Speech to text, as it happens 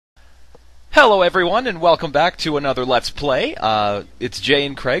Hello everyone, and welcome back to another Let's Play. It's Jay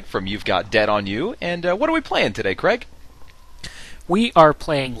and Craig from You've Got Dead on You, and what are we playing today, Craig? We are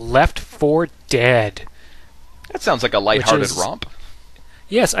playing Left 4 Dead. That sounds like a lighthearted romp.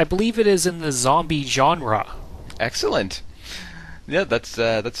 Yes, I believe it is in the zombie genre. Excellent. Yeah, that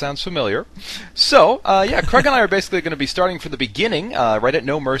sounds familiar. So, Craig and I are basically going to be starting from the beginning, right at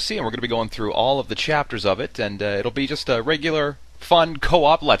No Mercy, and we're going to be going through all of the chapters of it, and it'll be just a regular, fun,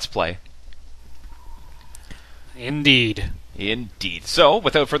 co-op Let's Play. Indeed. Indeed. So,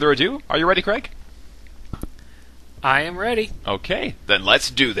 without further ado, are you ready, Craig? I am ready. Okay, then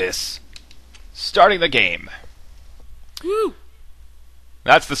let's do this. Starting the game. Woo!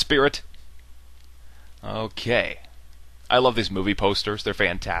 That's the spirit. Okay. I love these movie posters. They're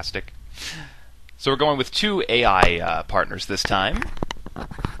fantastic. So we're going with two AI partners this time.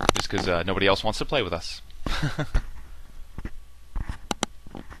 Just because nobody else wants to play with us.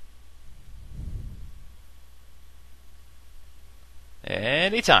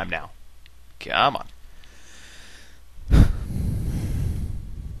 Anytime now. Come on.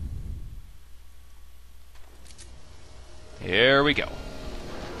 Here we go.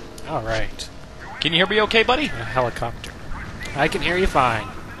 All right. Can you hear me okay, buddy? A helicopter. I can hear you fine.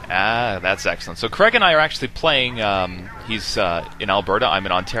 Ah, that's excellent. So Craig and I are actually playing, he's in Alberta, I'm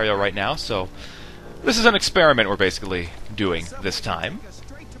in Ontario right now, so this is an experiment we're basically doing this time.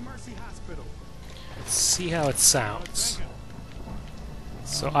 Let's see how it sounds.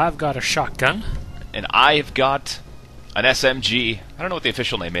 So I've got a shotgun. And I've got an SMG. I don't know what the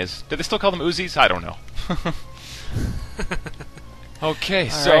official name is. Do they still call them Uzis? I don't know. Okay,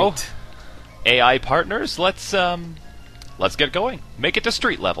 so right. AI partners, let's get going. Make it to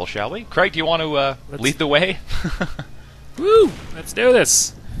street level, shall we? Craig, do you want to lead the way? Woo! Let's do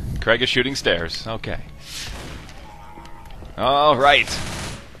this. Craig is shooting stairs. Okay. All right.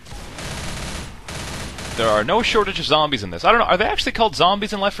 There are no shortage of zombies in this. I don't know. Are they actually called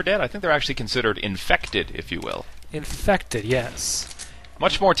zombies in Left 4 Dead? I think they're actually considered infected, if you will. Infected, yes.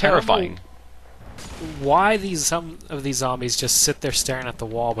 Much more terrifying. Why some of these zombies just sit there staring at the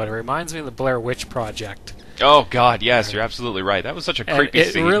wall, but it reminds me of the Blair Witch Project. Oh God, yes, you're absolutely right. That was such a creepy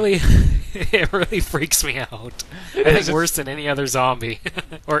scene. It really freaks me out. I think worse than any other zombie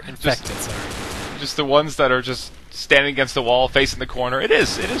or infected. Sorry, just the ones that are just standing against the wall, facing the corner. It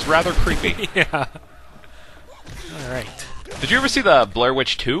is rather creepy. Yeah. All right. Did you ever see the Blair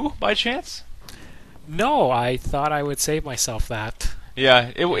Witch 2 by chance? No, I thought I would save myself that.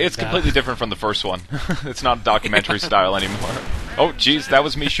 Yeah, it's completely different from the first one. It's not documentary style anymore. Oh, jeez, that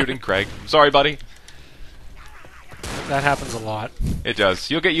was me shooting Craig. Sorry, buddy. That happens a lot. It does.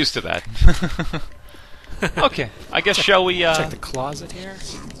 You'll get used to that. Okay, I guess shall we... Check the closet here.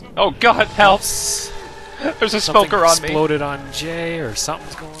 Oh, God, help! There's a smoker on me. Exploded on Jay, or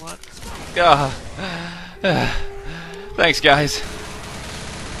something's going on. Thanks, guys.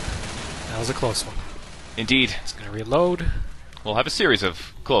 That was a close one. Indeed. It's going to reload. We'll have a series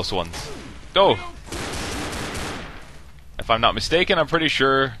of close ones. Oh! If I'm not mistaken, I'm pretty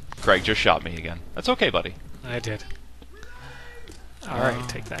sure Craig just shot me again. That's okay, buddy. I did. Alright,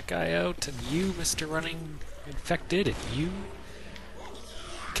 take that guy out. And you, Mr. Running Infected, and you...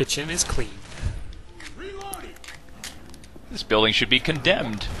 Kitchen is clean. This building should be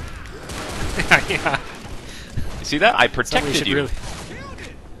condemned. Yeah. You see that? I protected you.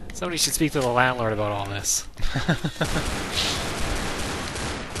 Somebody should speak to the landlord about all this.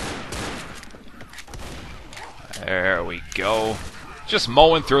 There we go. Just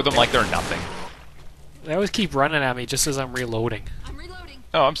mowing through them like they're nothing. They always keep running at me just as I'm reloading. I'm reloading.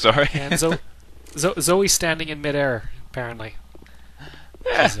 Oh, I'm sorry. And Zoe's standing in midair, apparently.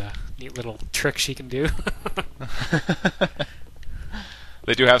 Yeah. Which is a neat little trick she can do.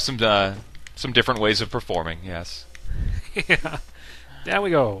 They do have some different ways of performing, yes. Yeah. There we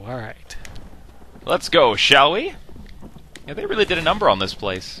go. All right. Let's go, shall we? Yeah, they really did a number on this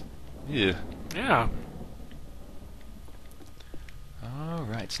place. Yeah. Yeah. All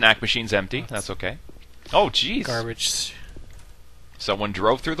right. Snack machine's empty. That's okay. Oh, jeez. Garbage. Someone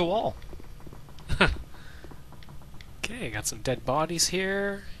drove through the wall. Okay, got some dead bodies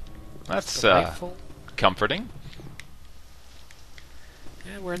here. That's rifle. comforting.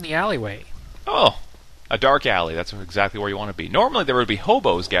 Yeah, we're in the alleyway. Oh, a dark alley. That's exactly where you want to be. Normally there would be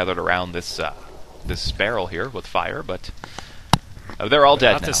hobos gathered around this barrel here with fire, but they're all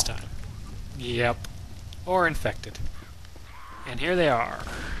dead Not now. this time. Yep. Or infected. And here they are.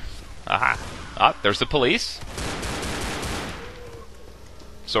 Aha. Ah, there's the police.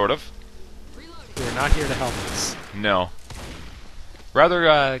 Sort of. We're not here to help us. No.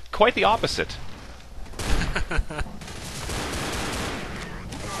 Rather, quite the opposite.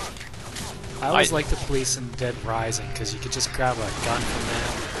 I always like the police in Dead Rising, because you could just grab a gun from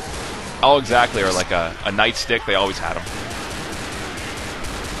them. Oh, exactly, or like a nightstick. They always had them.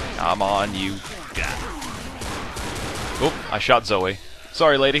 Come on, you. Oop, I shot Zoe.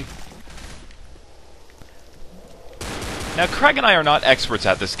 Sorry, lady. Now, Craig and I are not experts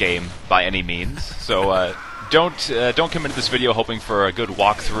at this game by any means, so don't come into this video hoping for a good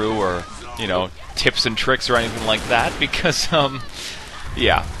walkthrough or, you know, tips and tricks or anything like that, because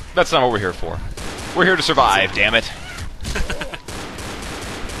yeah, that's not what we're here for. We're here to survive, damn it.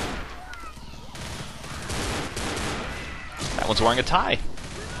 That one's wearing a tie.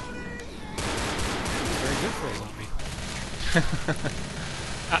 Very good for a zombie.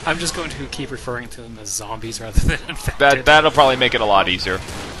 I'm just going to keep referring to them as zombies rather than infected. That'll probably make it a lot easier.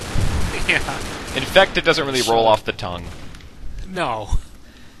 Yeah. Infected doesn't really roll off the tongue. No.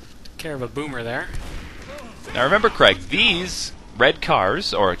 Took care of a boomer there. Now remember, Craig, these red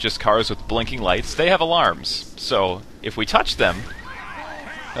cars, or just cars with blinking lights, they have alarms. So if we touch them...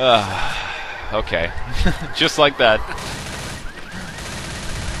 okay. Just like that.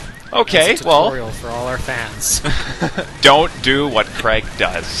 Okay, That's a tutorial for all our fans. Don't do what Craig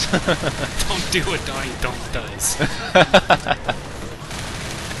does. Don't do what Donnie Don't does.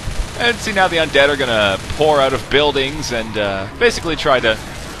 And see, now the undead are gonna pour out of buildings and basically try to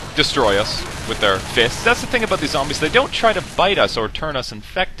destroy us with their fists. That's the thing about these zombies. They don't try to bite us or turn us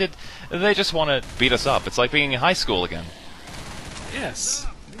infected. They just want to beat us up. It's like being in high school again. Yes.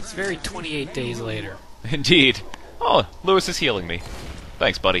 It's very 28 days later. Indeed. Oh, Lewis is healing me.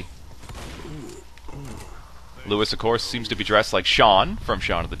 Thanks, buddy. Lewis, of course, seems to be dressed like Shaun from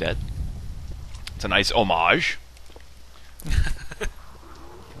Shaun of the Dead. It's a nice homage.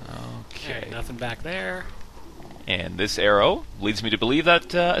 Okay. Nothing back there. And this arrow leads me to believe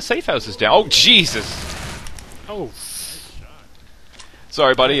that a safe house is down. Oh, Jesus! Oh.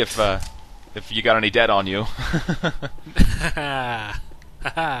 Sorry, buddy, if you got any dead on you. Yeah,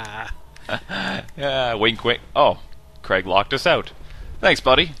 wink, wink. Oh, Craig locked us out. Thanks,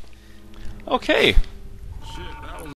 buddy. Okay,